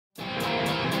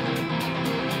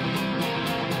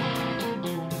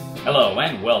Hello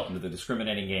and welcome to The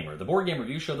Discriminating Gamer, the board game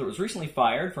review show that was recently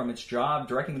fired from its job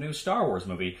directing the new Star Wars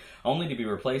movie, only to be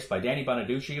replaced by Danny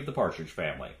Bonaducci of the Partridge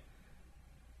Family.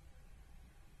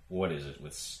 What is it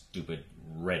with stupid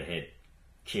redhead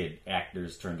kid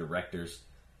actors turned directors?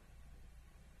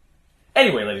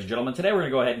 Anyway, ladies and gentlemen, today we're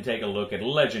going to go ahead and take a look at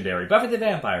legendary Buffy the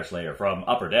Vampire Slayer from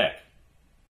Upper Deck.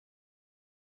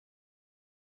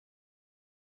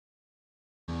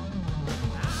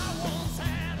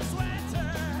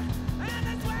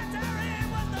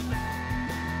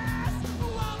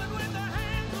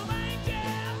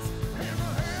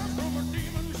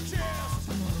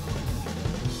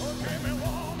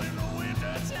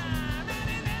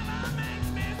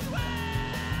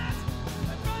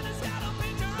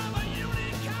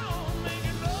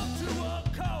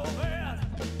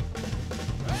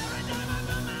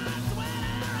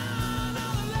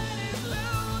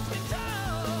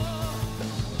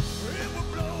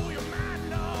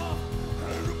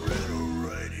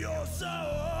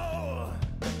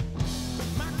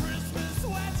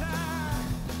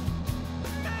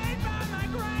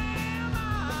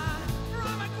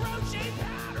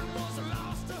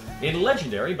 In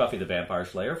legendary Buffy the Vampire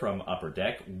Slayer from Upper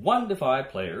Deck, 1 to 5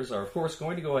 players are of course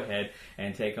going to go ahead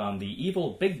and take on the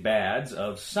evil big bads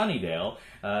of Sunnydale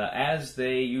as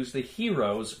they use the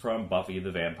heroes from Buffy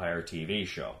the Vampire TV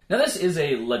show. Now this is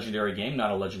a legendary game, not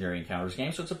a legendary encounters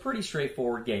game, so it's a pretty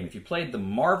straightforward game. If you played the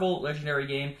Marvel legendary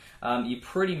game, you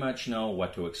pretty much know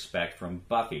what to expect from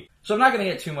Buffy. So I'm not going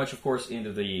to get too much, of course,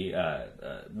 into the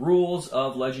rules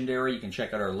of Legendary. You can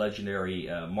check out our Legendary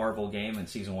Marvel game in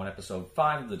Season 1, Episode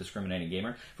 5 of The Discriminating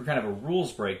Gamer for kind of a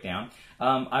rules breakdown.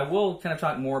 I will kind of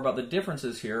talk more about the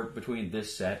differences here between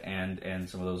this set and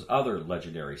some of those other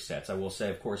Legendary sets. I will say,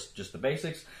 of course, just the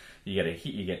basics. You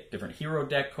get different hero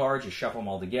deck cards, you shuffle them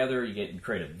all together, you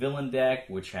create a villain deck,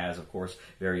 which has, of course,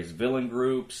 various villain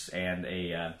groups, and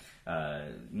a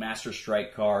Master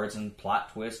Strike cards, and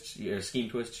plot twists,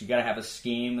 scheme twists. You gotta have a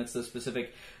scheme that's the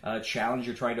specific challenge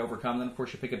you're trying to overcome. Then, of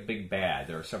course, you pick a big bad.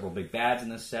 There are several big bads in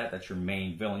this set. That's your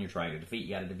main villain you're trying to defeat.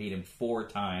 You gotta defeat him 4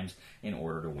 times in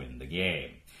order to win the game.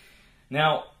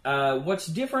 Now, what's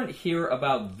different here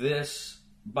about this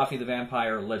Buffy the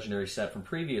Vampire Legendary set from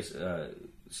previous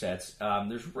sets,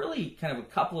 there's really kind of a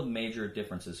couple of major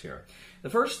differences here. The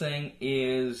first thing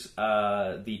is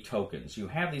the tokens. You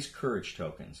have these courage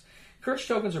tokens. Courage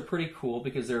tokens are pretty cool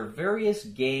because there are various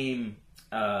game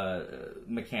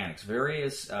mechanics,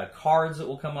 various cards that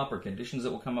will come up or conditions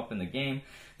that will come up in the game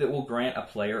that will grant a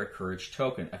player a courage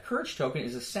token. A courage token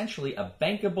is essentially a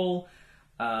bankable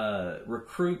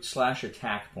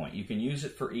recruit/attack point. You can use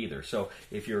it for either. So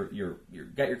if you're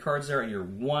got your cards there and you're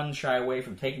 1 shy away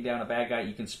from taking down a bad guy,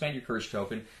 you can spend your courage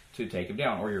token to take him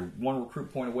down. Or you're 1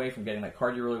 recruit point away from getting that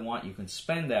card you really want, you can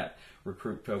spend that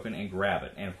recruit token and grab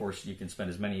it. And of course, you can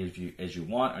spend as many as you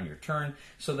want on your turn,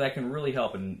 so that can really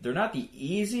help. And they're not the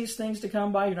easiest things to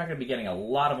come by. You're not going to be getting a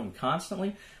lot of them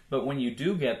constantly, but when you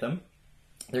do get them,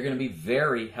 they're going to be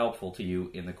very helpful to you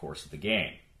in the course of the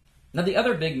game. Now, the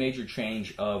other big major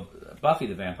change of Buffy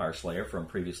the Vampire Slayer from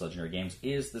previous Legendary games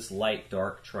is this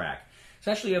light-dark track.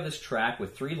 Essentially, you have this track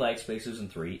with 3 light spaces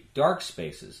and 3 dark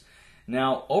spaces.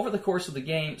 Now, over the course of the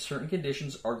game, certain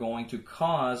conditions are going to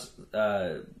cause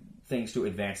things to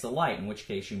advance the light, in which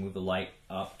case you move the light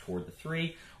up toward the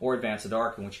 3, or advance the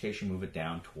dark, in which case you move it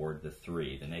down toward the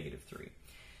 3, the negative 3.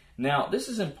 Now, this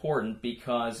is important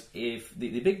because if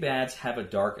the big bads have a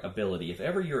dark ability, if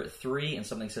ever you're at 3 and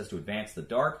something says to advance the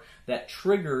dark, that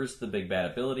triggers the big bad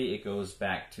ability. It goes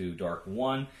back to dark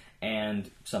 1,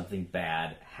 and something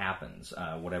bad happens.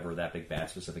 Whatever that big bad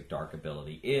specific dark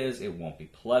ability is, it won't be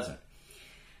pleasant.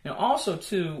 Now, also,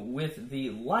 too, with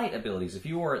the light abilities, if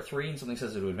you are at 3 and something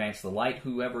says to advance the light,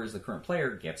 whoever is the current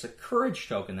player gets a courage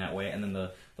token that way, and then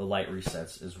the light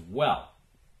resets as well.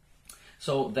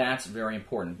 So that's very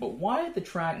important. But why the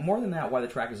track, more than that, why the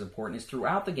track is important is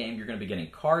throughout the game you're going to be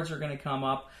getting cards that are going to come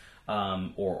up,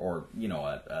 or you know,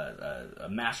 a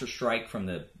Master Strike from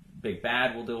the big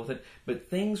bad will deal with it. But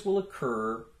things will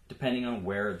occur depending on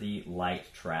where the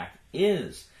light track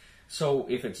is. So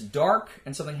if it's dark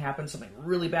and something happens, something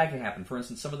really bad can happen. For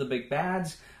instance, some of the big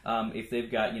bads, if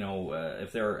they've got,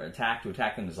 if their attack to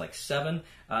attack them is like 7,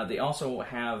 they also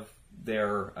have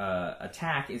their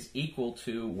attack is equal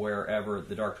to wherever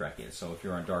the dark track is. So if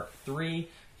you're on dark 3,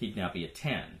 he'd now be a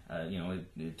 10.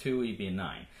 2, he'd be a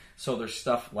 9. So there's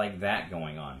stuff like that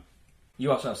going on.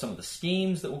 You also have some of the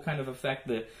schemes that will kind of affect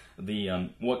the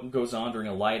what goes on during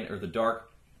a light or the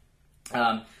dark.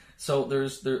 So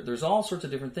there's all sorts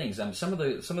of different things. Some of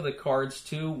the cards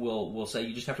too will say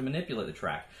you just have to manipulate the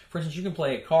track. For instance, you can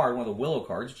play a card, one of the Willow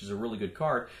cards, which is a really good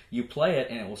card. You play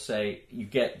it, and it will say you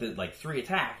get the 3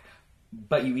 attack,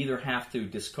 but you either have to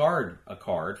discard a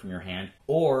card from your hand,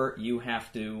 or you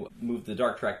have to move the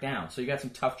dark track down. So you got some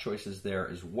tough choices there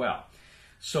as well.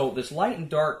 So this light and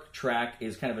dark track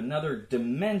is kind of another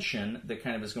dimension that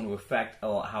kind of is going to affect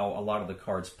how a lot of the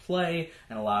cards play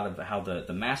and a lot of how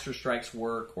the master strikes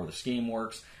work or the scheme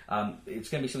works. It's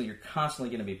going to be something you're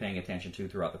constantly going to be paying attention to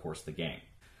throughout the course of the game.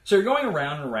 So you're going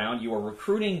around and around. You are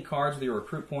recruiting cards with your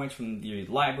recruit points from the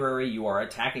library. You are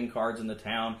attacking cards in the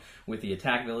town with the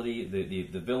attack ability,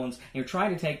 the villains. And you're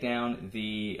trying to take down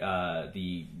the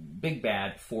big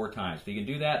bad 4 times. If you can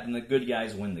do that, then the good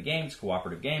guys win the game. It's a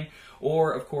cooperative game.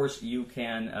 Or, of course, you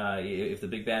can, if the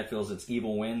big bad feels its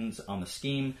evil wins on the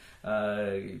scheme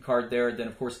card there, then,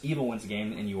 of course, evil wins the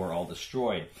game and you are all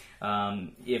destroyed.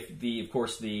 If the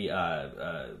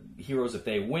heroes, if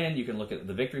they win, you can look at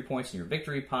the victory points in your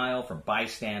victory pile from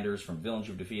bystanders, from villains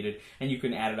you've defeated, and you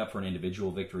can add it up for an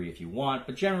individual victory if you want.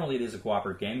 But generally, it is a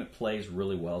cooperative game. It plays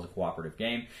really well as a cooperative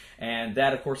game. And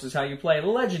that, of course, is how you play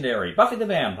legendary Buffy the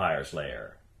Vampire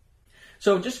Slayer.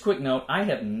 So, just a quick note, I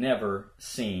have never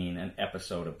seen an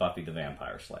episode of Buffy the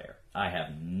Vampire Slayer. I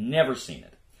have never seen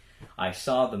it. I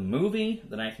saw the movie,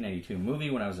 the 1992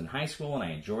 movie, when I was in high school, and I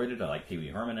enjoyed it. I liked Pee Wee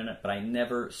Herman in it, but I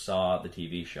never saw the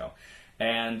TV show.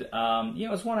 And,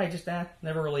 it's one I just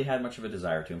never really had much of a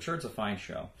desire to. I'm sure it's a fine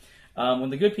show.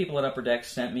 When the good people at Upper Deck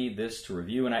sent me this to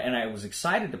review, and I was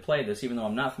excited to play this, even though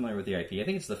I'm not familiar with the IP. I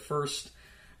think it's the first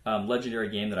Legendary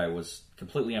game that I was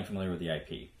completely unfamiliar with the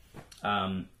IP.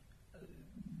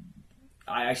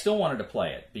 I still wanted to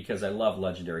play it because I love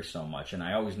Legendary so much, and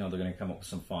I always know they're going to come up with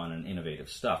some fun and innovative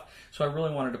stuff. So I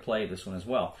really wanted to play this one as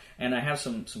well. And I have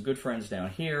some good friends down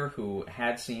here who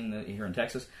had seen here in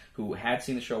Texas, who had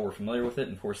seen the show, were familiar with it,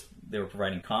 and of course they were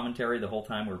providing commentary the whole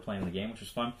time we were playing the game, which was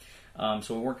fun.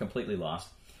 So we weren't completely lost.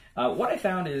 What I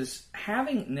found is,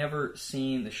 having never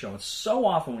seen the show, and so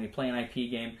often when you play an IP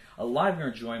game, a lot of your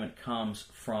enjoyment comes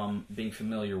from being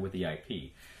familiar with the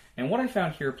IP. And what I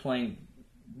found here playing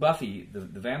Buffy, the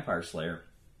Vampire Slayer,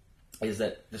 is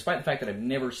that despite the fact that I've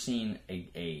never seen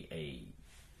an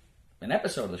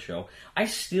episode of the show, I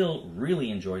still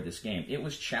really enjoyed this game. It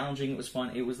was challenging, it was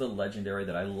fun, it was the Legendary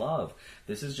that I love.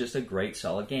 This is just a great,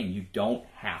 solid game. You don't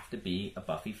have to be a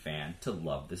Buffy fan to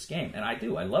love this game. And I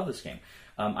do, I love this game.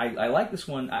 I like this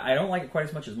one. I don't like it quite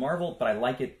as much as Marvel, but I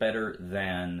like it better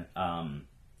than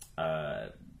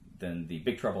the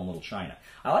Big Trouble in Little China.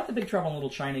 I like the Big Trouble in Little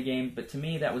China game, but to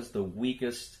me that was the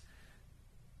weakest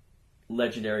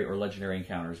Legendary or Legendary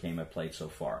Encounters game I've played so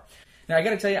far. Now I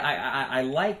gotta tell you, I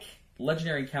like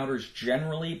Legendary Encounters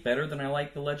generally better than I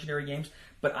like the Legendary games,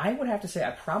 but I would have to say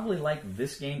I probably like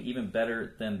this game even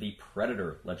better than the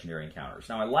Predator Legendary Encounters.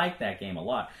 Now I like that game a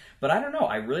lot, but I don't know,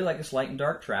 I really like this light and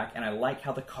dark track, and I like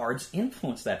how the cards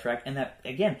influence that track, and that,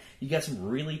 again, you got some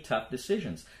really tough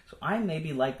decisions. So I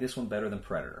maybe like this one better than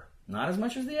Predator. Not as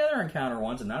much as the other Encounter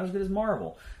ones, and not as good as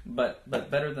Marvel, but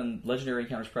better than Legendary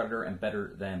Encounters Predator and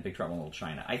better than Big Trouble in Little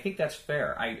China. I think that's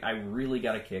fair. I really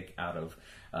got a kick out of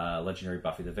Legendary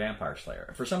Buffy the Vampire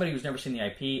Slayer. For somebody who's never seen the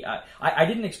IP, I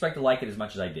didn't expect to like it as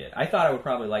much as I did. I thought I would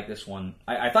probably like this one.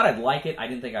 I thought I'd like it. I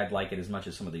didn't think I'd like it as much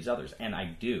as some of these others, and I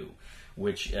do,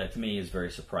 which to me is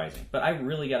very surprising. But I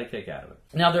really got a kick out of it.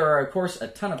 Now, there are, of course, a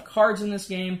ton of cards in this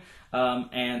game.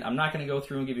 And I'm not going to go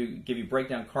through and give you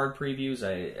breakdown card previews.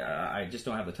 I just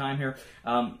don't have the time here.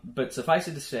 But suffice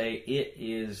it to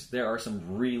say, there are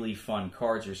some really fun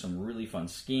cards. There's some really fun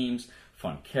schemes,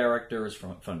 fun characters,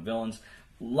 fun villains.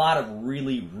 A lot of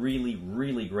really, really,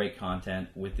 really great content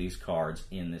with these cards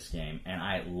in this game, and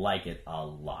I like it a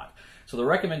lot. So the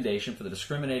recommendation for the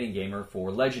discriminating gamer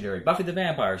for Legendary Buffy the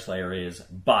Vampire Slayer is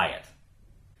buy it.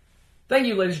 Thank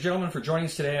you, ladies and gentlemen, for joining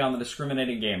us today on The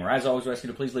Discriminating Gamer. As always, we ask you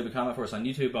to please leave a comment for us on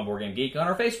YouTube, on Board Game Geek, on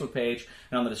our Facebook page,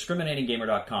 and on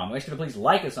thediscriminatinggamer.com. We ask you to please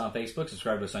like us on Facebook,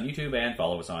 subscribe to us on YouTube, and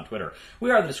follow us on Twitter.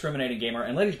 We are The Discriminating Gamer,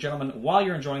 and ladies and gentlemen, while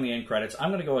you're enjoying the end credits,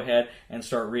 I'm going to go ahead and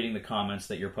start reading the comments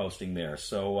that you're posting there.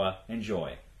 So,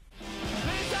 enjoy.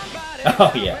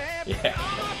 Oh, yeah.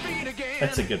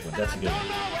 That's a good one.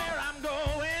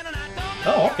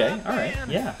 Oh, okay. All right.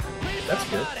 Yeah. That's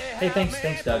good. Hey,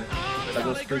 thanks, Doug.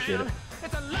 Douglas, appreciate it.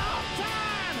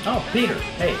 Oh, Peter.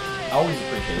 Hey, always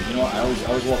appreciate it. You know what? I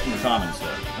always welcome your comments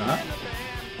there.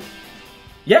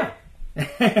 Yeah.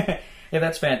 Hey,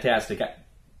 that's fantastic.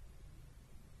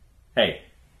 Hey,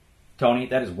 Tony,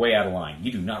 that is way out of line.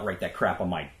 You do not write that crap on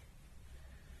my...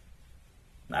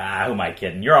 who am I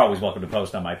kidding? You're always welcome to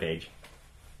post on my page.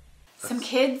 Some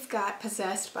kids got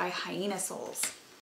possessed by hyena souls.